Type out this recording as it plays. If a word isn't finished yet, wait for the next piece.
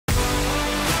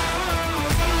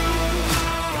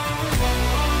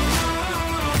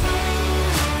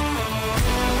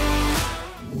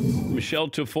Michele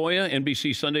Tafoya,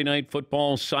 NBC Sunday Night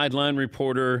Football sideline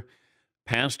reporter,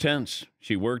 past tense.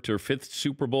 She worked her 5th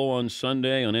Super Bowl on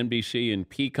Sunday on NBC and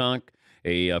Peacock,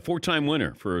 a 4-time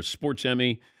winner for a Sports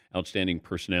Emmy, Outstanding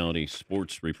Personality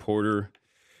Sports Reporter,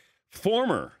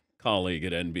 former colleague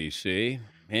at NBC.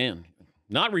 Man,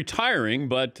 not retiring,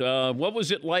 but what was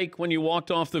it like when you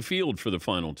walked off the field for the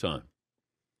final time?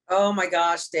 Oh my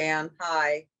gosh, Dan.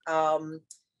 Hi.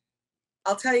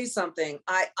 I'll tell you something.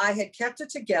 I had kept it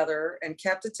together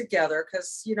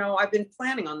because, I've been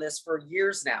planning on this for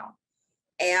years now.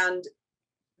 And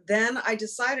then I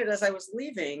decided as I was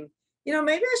leaving,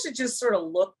 maybe I should just sort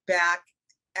of look back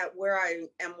at where I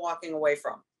am walking away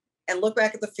from and look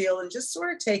back at the field and just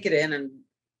sort of take it in and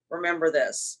remember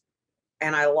this.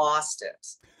 And I lost it.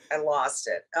 I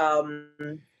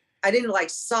didn't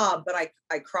sob, but I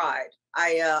cried.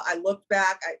 I looked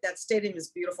back. That stadium is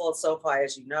beautiful at SoFi,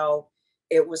 as you know.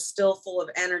 It was still full of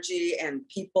energy and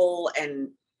people,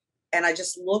 and I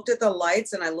just looked at the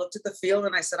lights and I looked at the field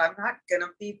and I said, I'm not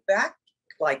gonna be back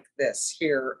like this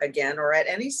here again, or at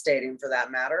any stadium for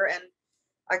that matter. And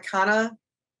I kind of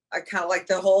like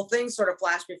the whole thing sort of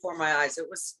flashed before my eyes. It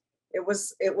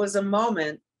was a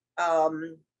moment,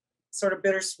 sort of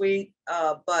bittersweet,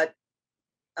 but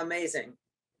amazing.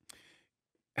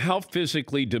 How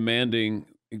physically demanding?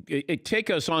 Take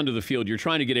us onto the field. You're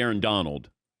trying to get Aaron Donald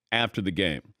after the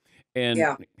game. And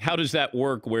Yeah. how does that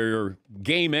work where your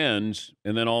game ends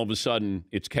and then all of a sudden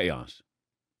it's chaos?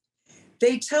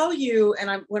 They tell you,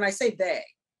 and when I say they,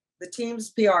 the team's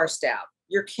PR staff,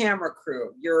 your camera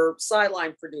crew, your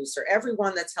sideline producer,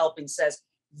 everyone that's helping says,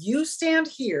 you stand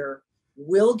here,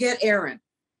 we'll get Aaron.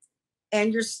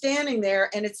 And you're standing there,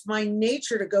 and it's my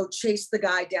nature to go chase the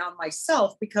guy down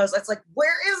myself because it's like,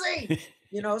 where is he?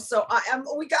 So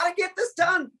we got to get this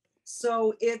done.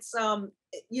 So it's,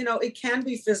 it can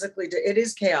be it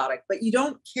is chaotic, but you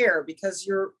don't care because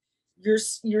you're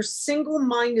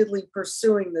single-mindedly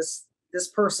pursuing this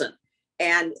person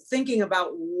and thinking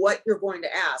about what you're going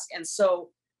to ask. And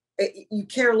so you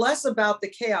care less about the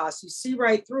chaos. You see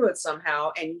right through it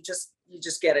somehow, and you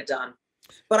just get it done.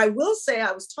 But I will say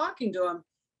I was talking to him,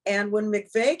 and when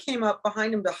McVay came up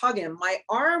behind him to hug him, my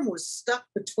arm was stuck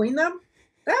between them.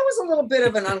 That was a little bit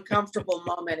of an uncomfortable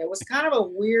moment. It was kind of a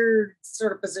weird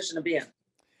sort of position to be in.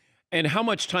 And how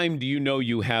much time do you know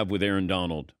you have with Aaron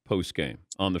Donald post-game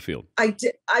on the field? I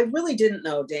really didn't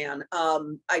know, Dan.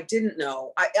 I didn't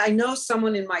know. I know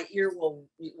someone in my ear will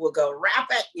go, wrap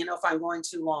it, if I'm going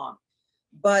too long.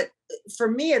 But for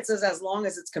me, it's as long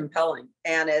as it's compelling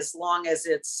and as long as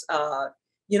it's,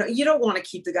 you don't want to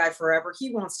keep the guy forever.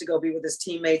 He wants to go be with his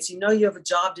teammates. You have a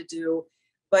job to do,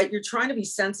 but you're trying to be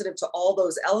sensitive to all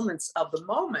those elements of the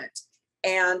moment.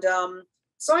 And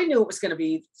so I knew it was going to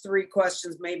be 3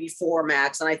 questions, maybe 4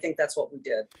 max. And I think that's what we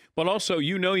did. But also,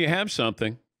 you have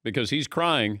something because he's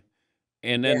crying.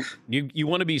 And then you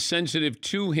want to be sensitive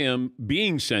to him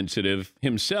being sensitive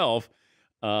himself.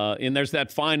 And there's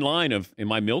that fine line of,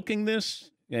 am I milking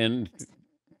this? And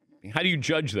how do you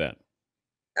judge that?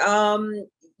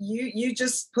 You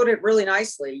just put it really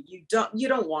nicely. You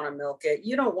don't want to milk it.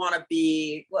 You don't want to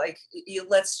be like,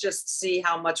 let's just see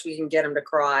how much we can get him to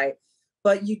cry.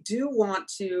 But you do want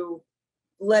to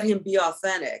let him be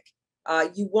authentic.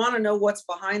 You want to know what's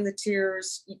behind the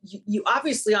tears. You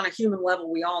obviously, on a human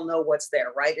level, we all know what's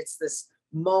there, right? It's this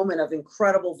moment of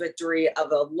incredible victory,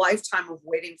 of a lifetime of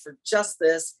waiting for just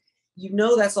this.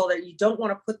 That's all there. You don't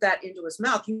want to put that into his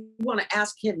mouth. You want to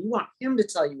ask him. You want him to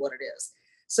tell you what it is.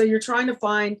 So you're trying to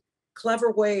find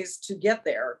clever ways to get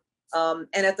there, and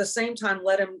at the same time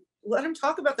let him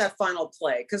talk about that final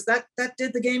play, because that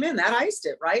did the game in, that iced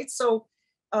it, right? So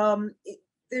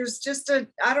there's just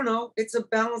I don't know, it's a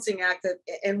balancing act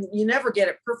and you never get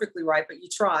it perfectly right, but you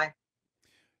try.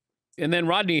 And then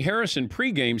Rodney Harrison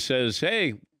pregame says,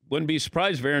 hey, wouldn't be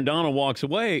surprised if Aaron Donald walks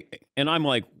away. And I'm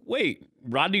like, wait,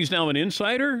 Rodney's now an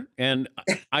insider? And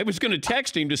I was going to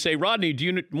text him to say, Rodney, do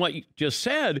you know what you just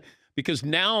said? Because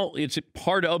now it's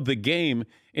part of the game.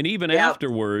 And even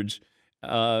afterwards,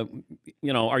 are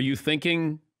you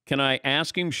thinking, can I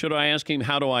ask him? Should I ask him?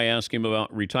 How do I ask him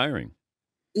about retiring?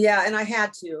 Yeah, and I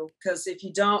had to, because if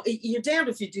you don't, you're damned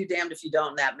if you do, damned if you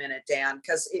don't in that minute, Dan.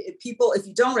 Because if you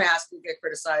don't ask, you get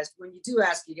criticized. When you do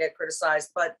ask, you get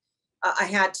criticized. But I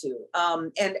had to.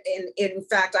 And in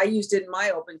fact, I used it in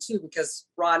my open too, because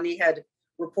Rodney had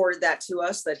reported that to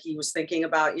us, that he was thinking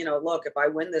about, look, if I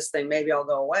win this thing, maybe I'll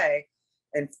go away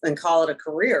and call it a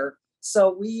career.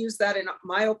 So we used that in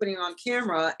my opening on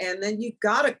camera, and then you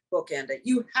got to bookend it.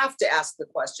 You have to ask the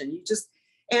question.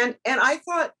 And I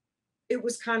thought it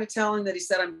was kind of telling that he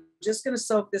said, I'm just going to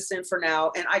soak this in for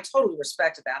now. And I totally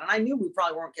respected that. And I knew we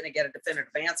probably weren't going to get a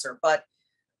definitive answer. But,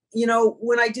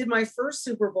 when I did my first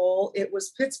Super Bowl, it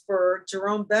was Pittsburgh.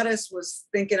 Jerome Bettis was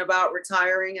thinking about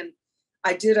retiring. And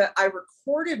I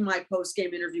recorded my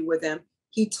post-game interview with him.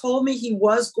 He told me he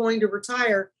was going to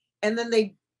retire. And then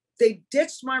they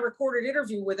ditched my recorded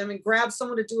interview with him and grabbed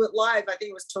someone to do it live. I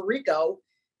think it was Tirico,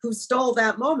 who stole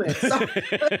that moment. So,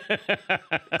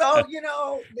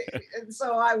 and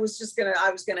so I was going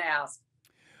to ask.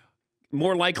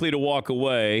 More likely to walk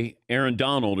away, Aaron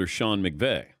Donald or Sean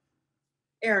McVay?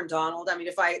 Aaron Donald. I mean,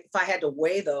 if I had to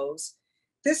weigh those,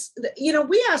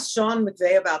 we asked Sean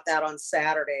McVay about that on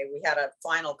Saturday. We had a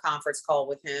final conference call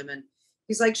with him, and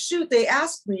he's like, shoot, they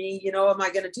asked me, am I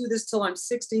going to do this till I'm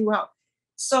 60? Wow.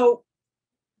 So,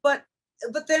 but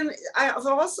then I've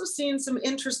also seen some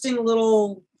interesting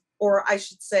or I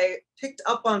should say, picked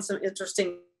up on some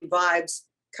interesting vibes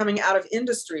coming out of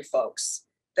industry folks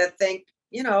that think,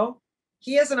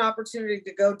 he has an opportunity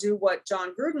to go do what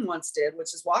John Gruden once did,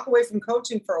 which is walk away from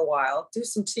coaching for a while, do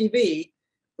some TV,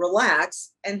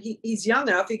 relax, and he's young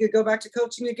enough, he could go back to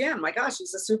coaching again. My gosh,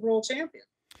 he's a Super Bowl champion.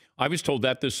 I was told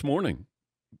that this morning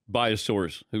by a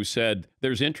source who said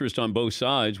there's interest on both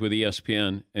sides with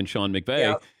ESPN and Sean McVay.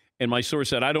 Yep. And my source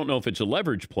said, I don't know if it's a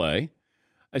leverage play.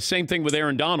 Same thing with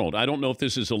Aaron Donald. I don't know if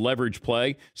this is a leverage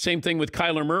play. Same thing with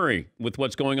Kyler Murray, with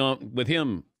what's going on with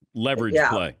him, leverage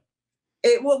play.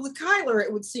 With Kyler,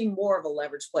 it would seem more of a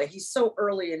leverage play. He's so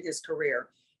early in his career.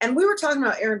 And we were talking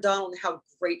about Aaron Donald and how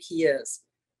great he is.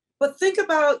 But think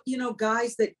about,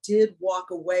 guys that did walk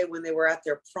away when they were at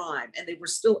their prime and they were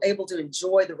still able to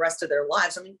enjoy the rest of their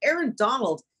lives. I mean, Aaron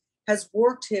Donald has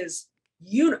worked his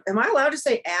am I allowed to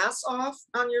say ass off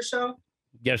on your show?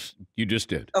 Yes, you just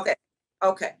did.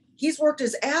 Okay. He's worked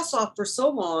his ass off for so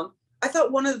long. I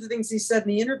thought one of the things he said in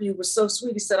the interview was so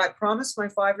sweet. He said, I promised my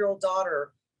 5-year-old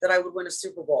daughter that I would win a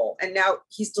Super Bowl. And now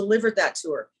he's delivered that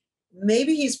to her.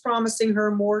 Maybe he's promising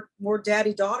her more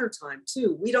daddy-daughter time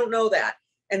too. We don't know that.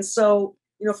 And so,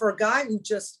 for a guy who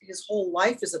just his whole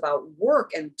life is about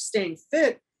work and staying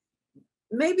fit,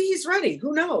 maybe he's ready.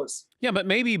 Who knows? Yeah, but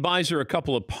maybe he buys her a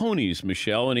couple of ponies,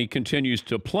 Michele, and he continues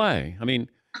to play. I mean,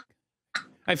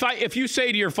 if you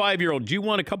say to your 5-year-old, do you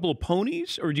want a couple of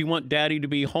ponies or do you want daddy to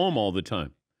be home all the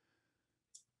time?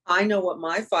 I know what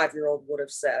my 5-year-old would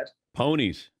have said.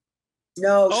 Ponies.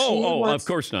 No. Of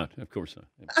course not. Of course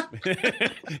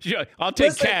not. I'll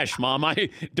take cash, Mom. I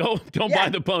don't buy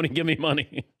the pony. Give me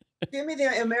money. Give me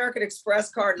the American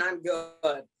Express card and I'm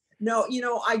good. No,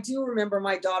 I do remember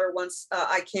my daughter once.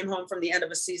 I came home from the end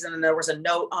of a season and there was a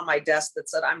note on my desk that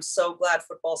said, "I'm so glad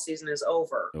football season is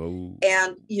over." Oh.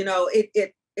 And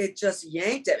it just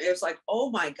yanked it. It was like, oh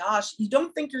my gosh, you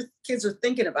don't think your kids are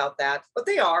thinking about that, but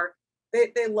they are.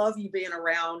 They love you being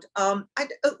around.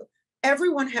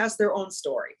 Everyone has their own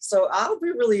story. So I'll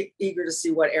be really eager to see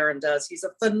what Aaron does. He's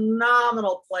a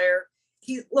phenomenal player.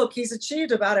 He's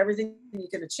achieved about everything you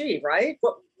can achieve, right?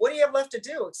 What do you have left to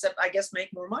do except, I guess,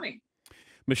 make more money?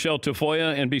 Michele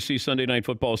Tafoya, NBC Sunday Night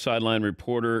Football sideline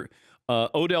reporter.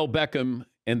 Odell Beckham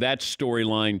and that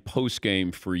storyline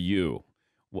post-game for you.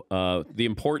 The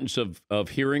importance of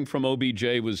hearing from OBJ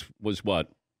was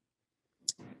what?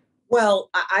 Well,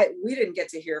 we didn't get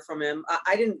to hear from him.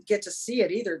 I didn't get to see it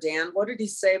either, Dan. What did he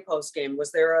say post game?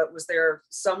 Was there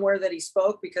somewhere that he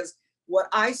spoke? Because what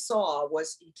I saw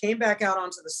was he came back out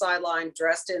onto the sideline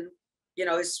dressed in,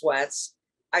 his sweats.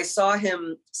 I saw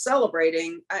him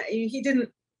celebrating. He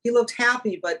looked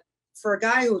happy, but for a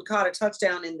guy who had caught a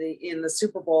touchdown in the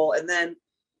Super Bowl, and then,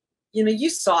 you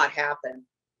saw it happen.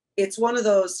 It's one of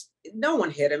those. No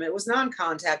one hit him. It was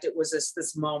non-contact. It was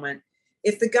this moment.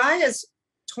 If the guy has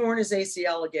torn his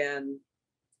ACL again,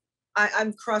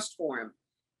 I'm crushed for him.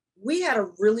 We had a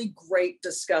really great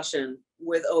discussion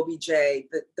with OBJ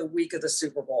the week of the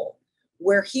Super Bowl,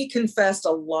 where he confessed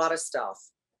a lot of stuff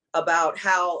about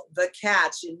how the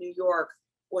catch in New York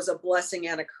was a blessing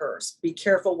and a curse. Be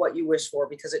careful what you wish for,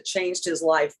 because it changed his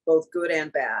life, both good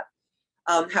and bad.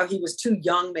 How he was too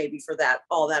young maybe for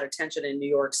all that attention in New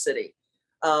York City.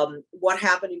 What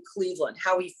happened in Cleveland,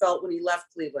 how he felt when he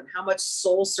left Cleveland, how much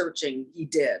soul searching he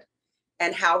did,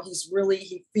 and how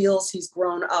he feels he's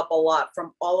grown up a lot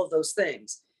from all of those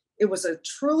things. It was a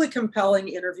truly compelling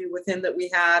interview with him that we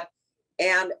had.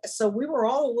 And so we were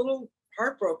all a little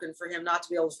heartbroken for him not to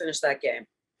be able to finish that game.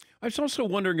 I was also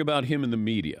wondering about him in the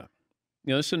media.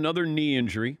 It's another knee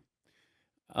injury.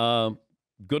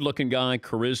 Good-looking guy,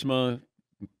 charisma.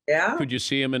 Yeah. Could you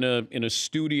see him in a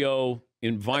studio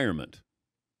environment?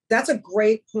 That's a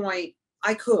great point.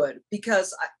 I could,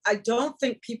 because I don't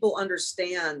think people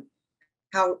understand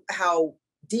how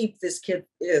deep this kid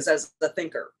is as a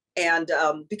thinker. And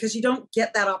because you don't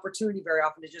get that opportunity very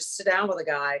often to just sit down with a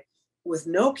guy with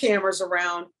no cameras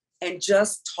around and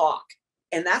just talk.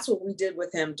 And that's what we did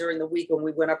with him during the week when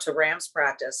we went up to Rams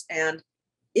practice. And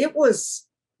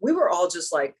we were all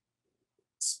just like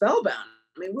spellbound.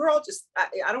 I mean, we were all just,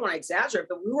 I don't want to exaggerate,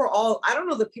 but we were all, I don't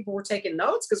know that people were taking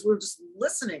notes because we were just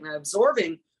listening and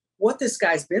absorbing what this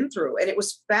guy's been through. And it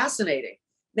was fascinating.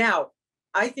 Now,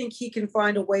 I think he can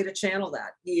find a way to channel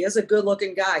that. He is a good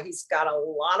looking guy. He's got a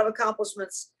lot of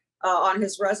accomplishments on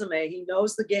his resume. He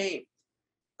knows the game.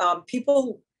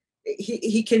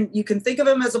 You can think of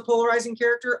him as a polarizing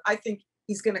character. I think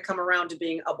he's going to come around to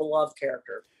being a beloved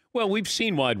character. Well, we've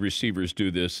seen wide receivers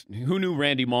do this. Who knew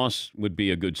Randy Moss would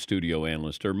be a good studio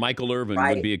analyst, or Michael Irvin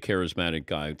would be a charismatic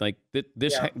guy? Like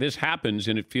this happens,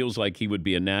 and it feels like he would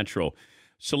be a natural.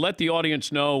 So let the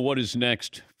audience know what is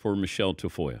next for Michele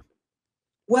Tafoya.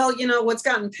 Well, what's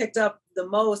gotten picked up the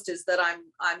most is that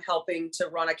I'm helping to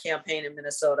run a campaign in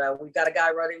Minnesota. We've got a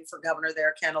guy running for governor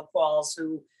there, Kendall Qualls,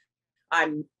 who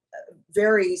I'm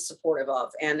very supportive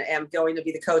of, and am going to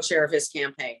be the co-chair of his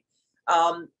campaign.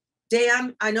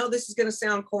 Dan, I know this is going to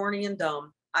sound corny and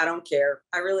dumb. I don't care.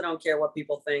 I really don't care what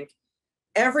people think.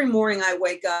 Every morning I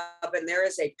wake up and there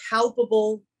is a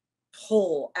palpable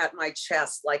pull at my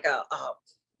chest, like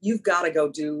you've got to go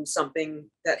do something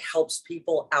that helps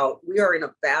people out. We are in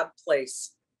a bad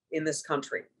place in this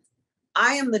country.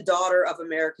 I am the daughter of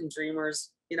American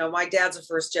dreamers. My dad's a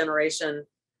first generation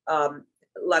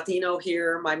Latino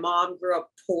here. My mom grew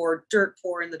up poor, dirt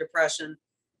poor in the Depression.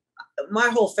 My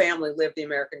whole family lived the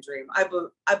American dream.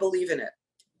 I believe in it.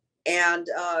 And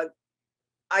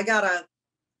I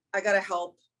gotta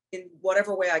help in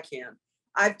whatever way I can.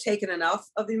 I've taken enough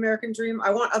of the American dream. I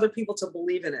want other people to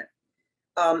believe in it.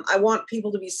 I want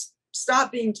people to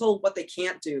stop being told what they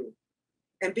can't do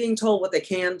and being told what they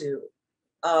can do,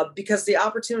 because the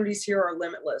opportunities here are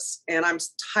limitless. And I'm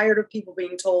tired of people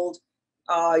being told,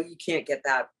 you can't get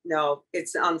that. No,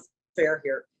 it's unfair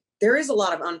here. There is a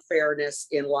lot of unfairness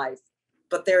in life,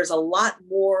 but there's a lot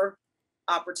more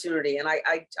opportunity. And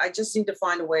I just need to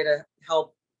find a way to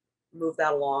help move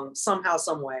that along somehow,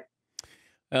 some way.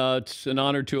 It's an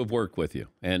honor to have worked with you.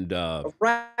 And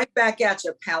right back at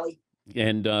you, Pally.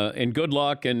 And good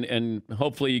luck, and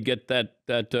hopefully you get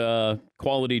that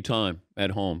quality time at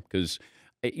home, because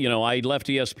I left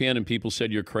ESPN and people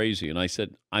said you're crazy, and I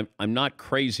said I'm not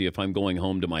crazy if I'm going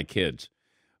home to my kids.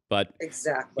 But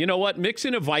exactly, you know what? Mix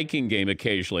in a Viking game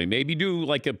occasionally. Maybe do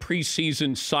like a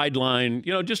preseason sideline,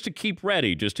 just to keep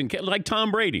ready, just in case, like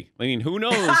Tom Brady. I mean, who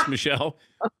knows, Michele?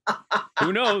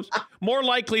 Who knows? More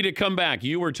likely to come back,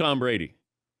 you or Tom Brady?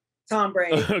 Tom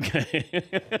Brady. Okay.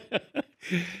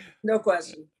 No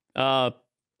question.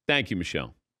 Thank you,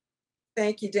 Michele.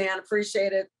 Thank you, Dan.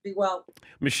 Appreciate it. Be well.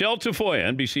 Michele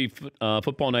Tafoya, NBC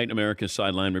Football Night in America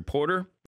sideline reporter.